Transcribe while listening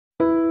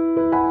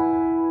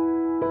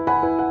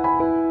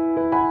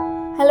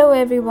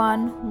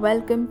everyone,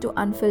 welcome to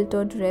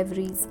Unfiltered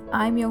Reveries.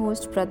 I'm your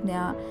host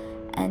Pradnya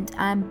and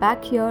I'm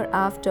back here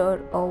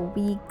after a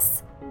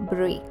week's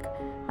break.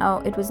 Now,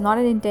 it was not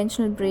an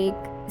intentional break,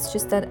 it's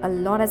just that a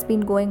lot has been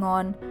going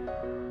on.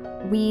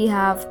 We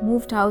have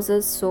moved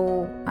houses,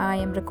 so I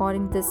am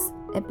recording this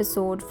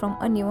episode from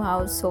a new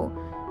house. So,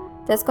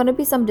 there's going to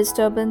be some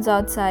disturbance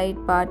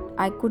outside, but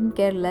I couldn't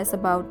care less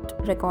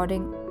about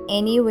recording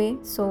anyway.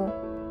 So,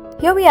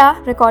 here we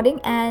are recording,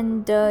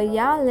 and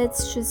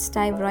let's just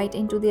dive right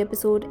into the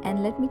episode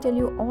and let me tell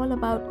you all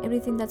about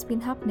everything that's been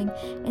happening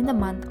in the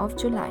month of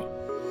July.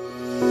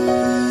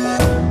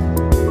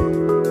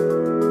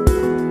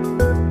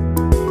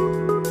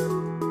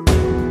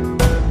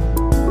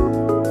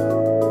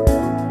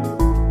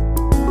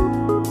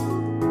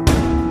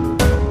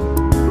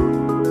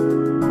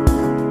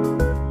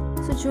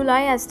 So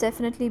July has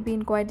definitely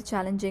been quite a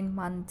challenging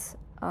month.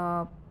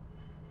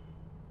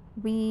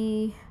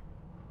 We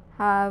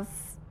have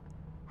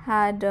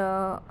had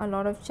a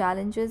lot of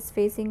challenges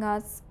facing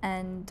us,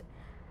 and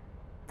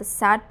the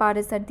sad part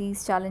is that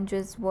these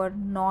challenges were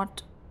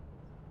not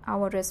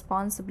our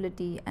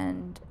responsibility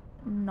and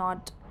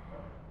not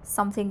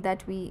something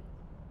that we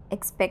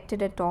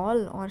expected at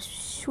all or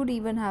should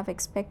even have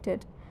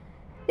expected.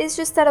 It's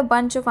just that a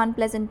bunch of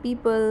unpleasant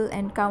people,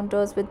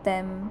 encounters with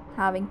them,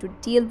 having to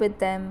deal with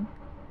them,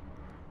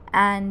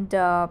 and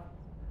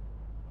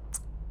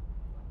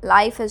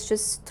life has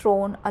just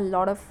thrown a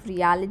lot of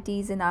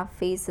realities in our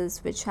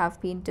faces which have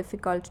been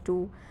difficult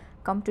to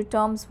come to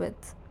terms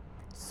with.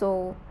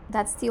 So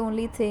that's the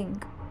only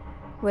thing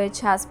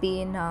which has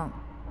been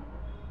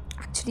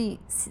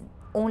actually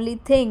only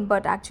thing,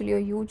 but actually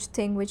a huge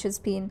thing which has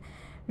been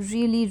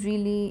really,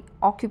 really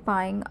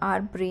occupying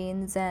our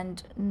brains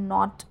and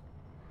not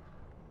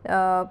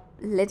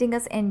letting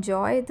us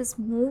enjoy this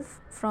move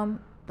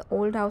from the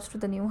old house to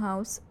the new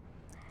house.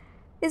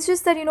 It's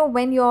just that,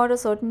 when you're a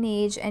certain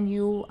age and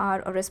you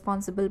are a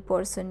responsible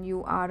person,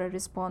 you are a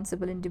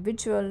responsible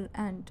individual,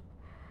 and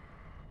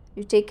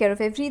you take care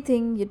of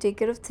everything, you take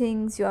care of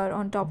things, you are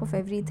on top of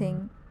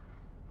everything.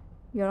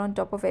 You're on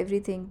top of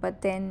everything,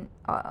 but then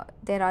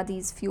there are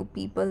these few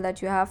people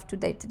that you have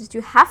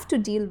to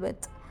deal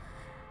with,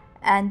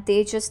 and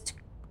they just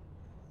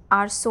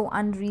are so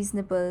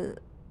unreasonable,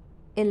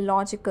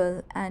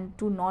 illogical, and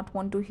do not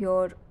want to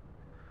hear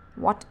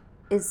what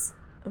is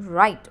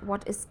right,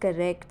 what is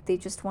correct. They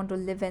just want to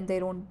live in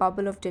their own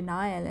bubble of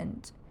denial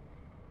and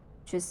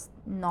just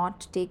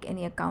not take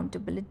any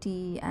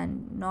accountability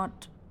and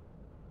not,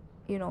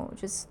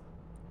 just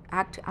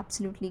act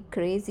absolutely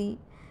crazy.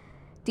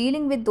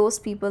 Dealing with those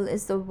people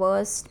is the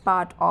worst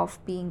part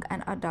of being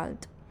an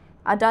adult.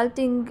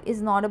 Adulting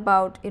is not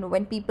about,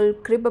 when people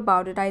crib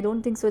about it, I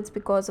don't think so. It's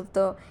because of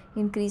the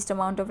increased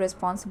amount of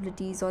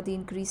responsibilities or the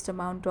increased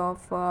amount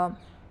of uh,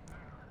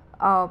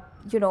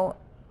 you know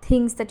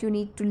things that you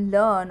need to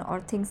learn or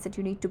things that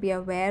you need to be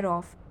aware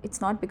of. It's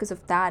not because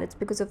of that, it's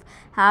because of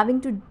having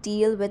to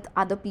deal with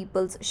other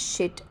people's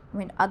shit.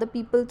 When other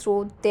people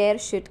throw their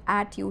shit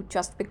at you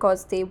just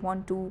because they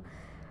want to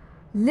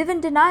live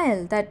in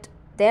denial that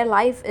their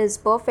life is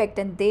perfect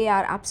and they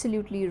are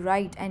absolutely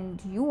right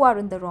and you are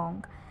in the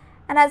wrong.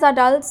 And as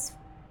adults,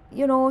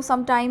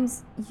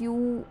 sometimes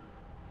you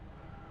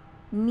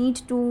need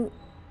to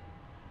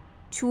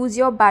choose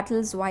your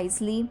battles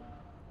wisely,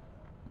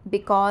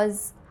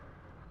 because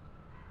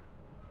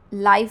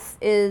life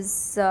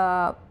is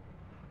not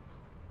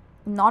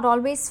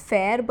always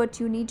fair, but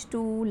you need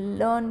to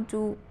learn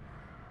to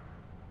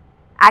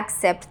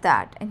accept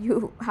that, and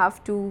you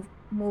have to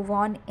move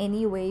on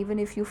anyway, even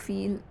if you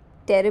feel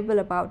terrible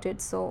about it.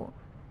 So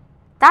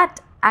that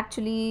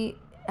actually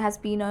has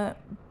been a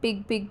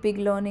big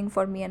learning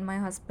for me and my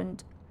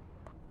husband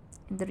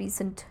in the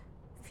recent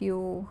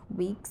few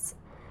weeks.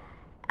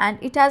 And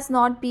it has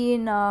not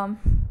been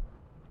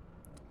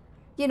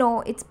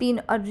it's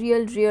been a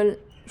real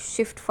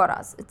shift for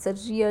us. It's a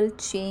real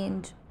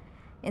change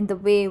in the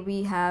way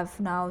we have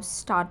now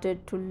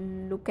started to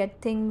look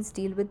at things,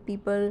 deal with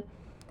people.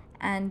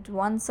 And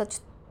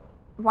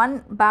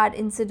one bad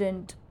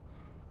incident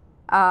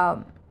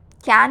um,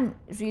 can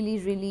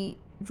really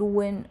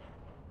ruin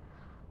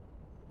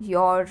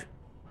your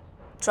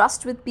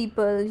trust with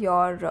people,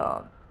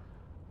 your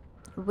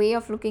way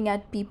of looking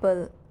at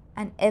people,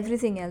 and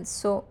everything else.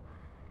 So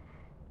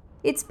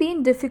it's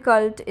been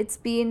difficult, it's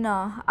been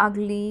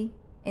ugly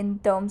in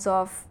terms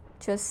of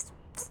just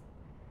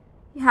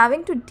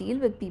having to deal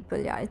with people.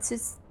 Yeah, it's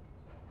just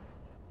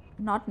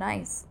not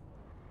nice.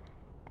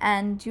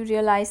 And you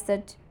realize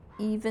that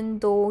even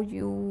though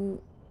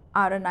you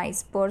are a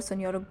nice person,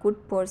 you're a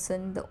good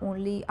person, the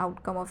only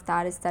outcome of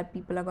that is that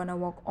people are going to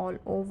walk all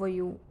over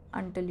you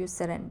until you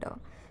surrender.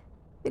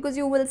 Because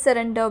you will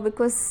surrender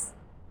because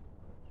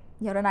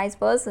you're a nice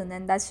person,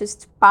 and that's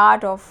just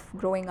part of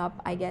growing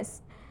up, I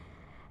guess.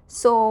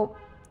 So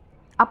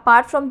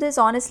apart from this,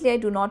 honestly, I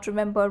do not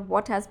remember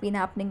what has been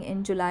happening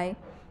in July.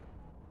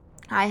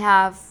 I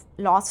have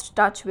lost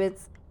touch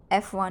with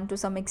F1 to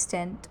some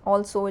extent.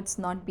 Also, it's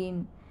not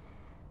been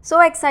so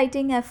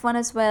exciting F1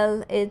 as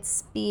well.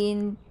 It's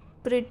been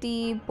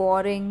pretty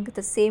boring,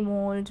 the same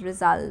old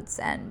results,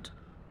 and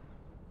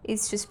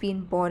it's just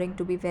been boring,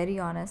 to be very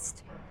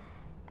honest.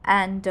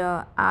 And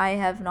I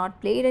have not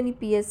played any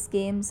PS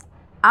games.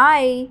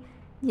 I,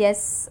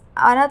 yes,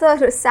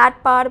 another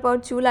sad part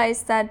about July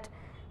is that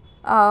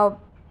uh,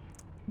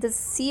 the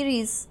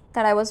series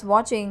that I was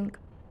watching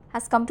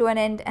has come to an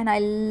end, and I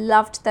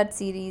loved that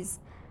series.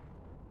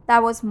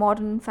 That was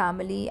Modern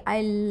Family.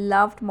 I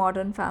loved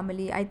Modern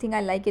Family. I think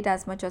I like it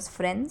as much as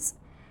Friends.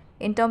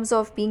 In terms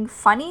of being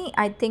funny,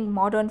 I think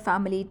Modern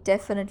Family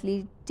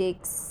definitely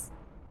takes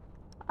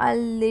a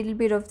little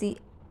bit of the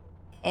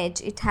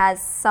edge. It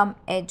has some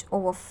edge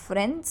over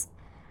Friends.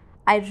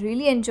 I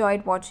really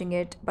enjoyed watching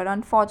it, but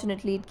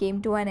unfortunately, it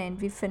came to an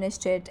end. We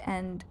finished it,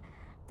 and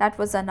that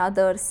was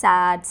another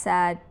sad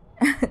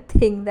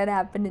thing that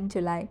happened in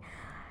July.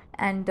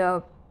 And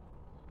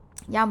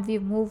yeah, we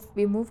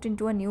moved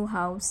into a new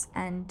house,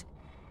 and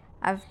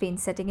I've been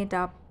setting it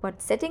up.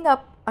 But setting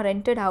up a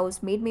rented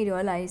house made me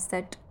realize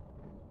that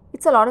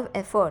it's a lot of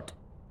effort,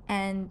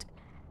 and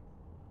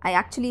I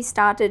actually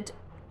started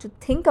to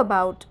think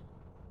about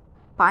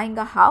buying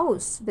a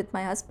house with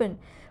my husband.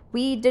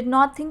 We did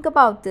not think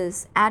about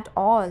this at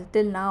all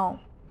till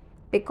now,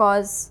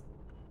 because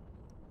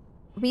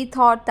we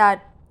thought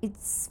that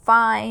it's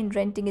fine,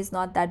 renting is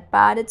not that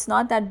bad. It's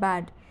not that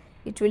bad.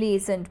 It really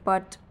isn't.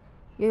 But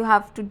you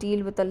have to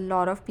deal with a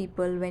lot of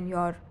people when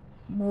you're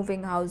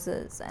moving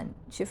houses and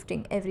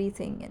shifting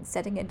everything and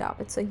setting it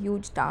up. It's a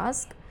huge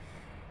task.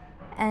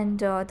 And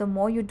the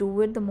more you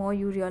do it, the more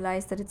you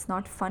realize that it's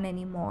not fun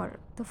anymore.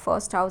 The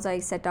first house I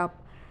set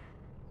up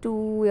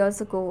 2 years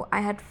ago,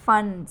 I had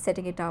fun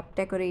setting it up,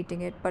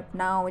 decorating it, but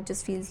now it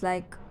just feels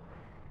like,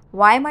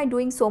 why am I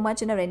doing so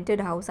much in a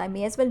rented house? I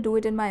may as well do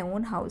it in my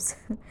own house.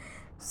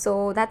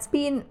 So that's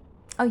been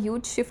a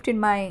huge shift in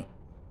my,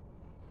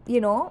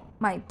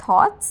 my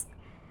thoughts.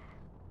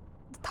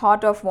 The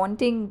thought of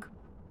wanting,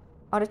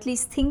 or at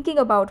least thinking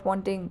about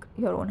wanting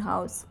your own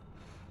house.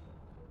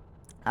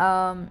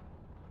 Um,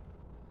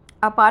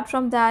 Apart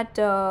from that,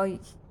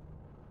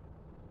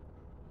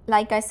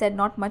 like I said,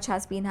 not much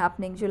has been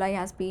happening. July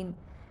has been,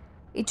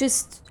 it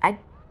just, I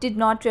did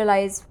not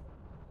realize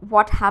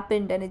what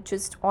happened, and it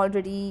just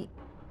already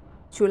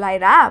July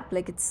wrap,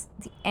 like it's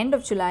the end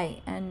of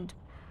July. And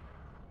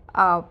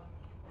uh,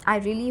 I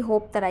really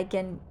hope that I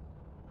can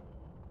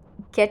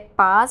get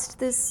past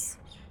this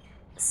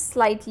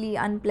slightly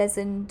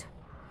unpleasant,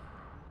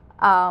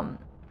 um,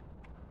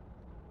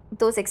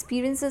 those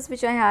experiences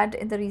which I had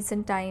in the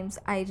recent times.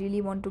 I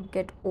really want to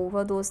get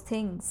over those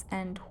things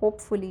and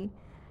hopefully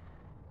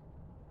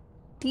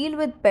deal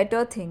with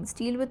better things,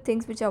 deal with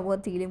things which are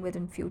worth dealing with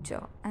in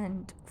future,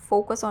 and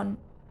focus on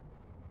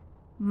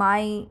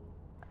my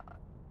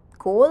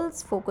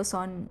goals, focus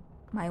on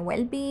my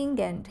well-being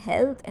and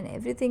health and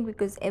everything,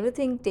 because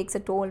everything takes a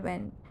toll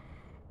when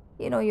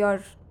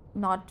you're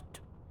not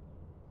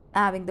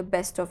having the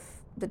best of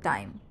the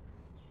time.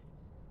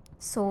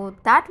 So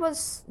that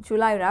was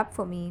July wrap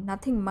for me.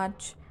 Nothing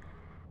much.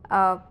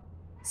 uh,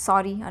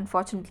 Sorry,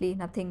 unfortunately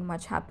nothing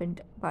much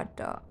happened, but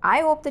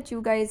I hope that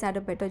you guys had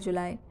a better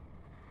July,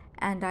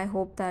 and I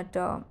hope that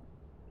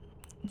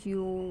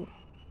you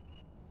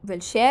will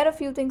share a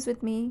few things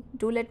with me.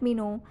 Do let me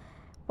know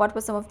what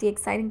were some of the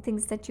exciting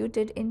things that you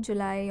did in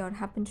July or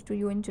happened to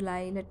you in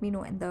July. Let me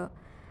know in the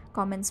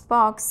comments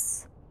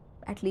box.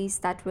 At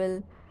least that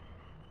will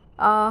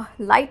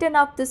lighten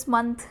up this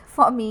month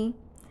for me.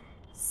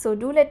 So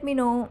do let me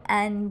know,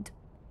 and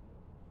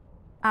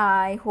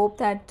I hope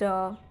that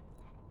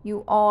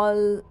you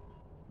all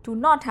do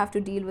not have to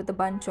deal with a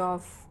bunch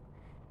of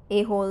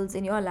a-holes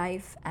in your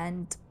life,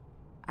 and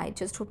I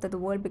just hope that the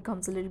world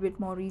becomes a little bit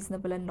more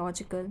reasonable and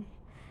logical,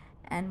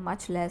 and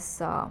much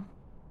less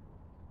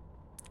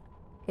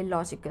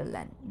illogical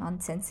and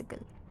nonsensical.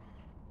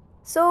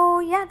 So,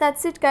 yeah,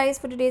 that's it, guys,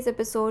 for today's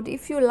episode.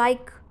 If you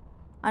like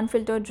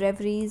Unfiltered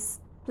Reveries,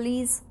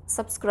 please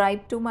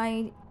subscribe to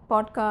my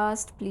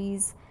podcast.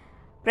 Please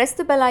press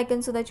the bell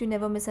icon so that you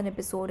never miss an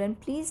episode. And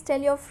please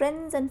tell your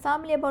friends and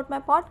family about my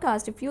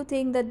podcast. If you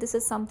think that this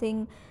is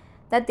something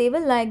that they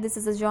will like, this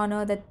is a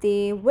genre that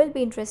they will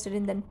be interested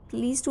in, then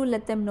please do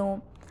let them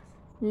know.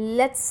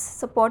 Let's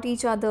support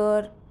each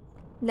other.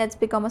 Let's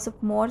become a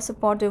more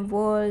supportive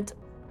world,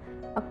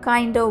 a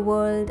kinder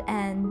world,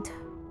 and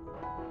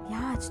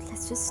yeah,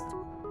 let's just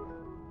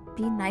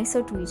be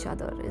nicer to each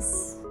other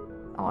is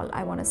all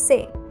I want to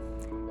say.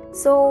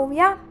 So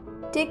yeah,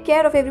 take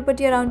care of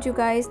everybody around you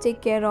guys.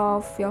 Take care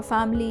of your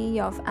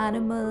family, of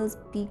animals.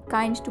 Be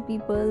kind to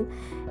people,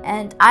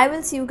 and I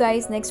will see you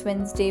guys next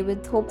Wednesday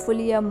with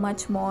hopefully a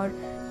much more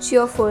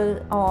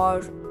cheerful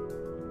or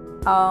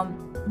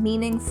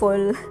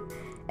meaningful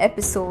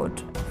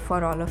episode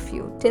for all of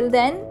you. Till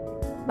then,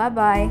 bye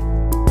bye.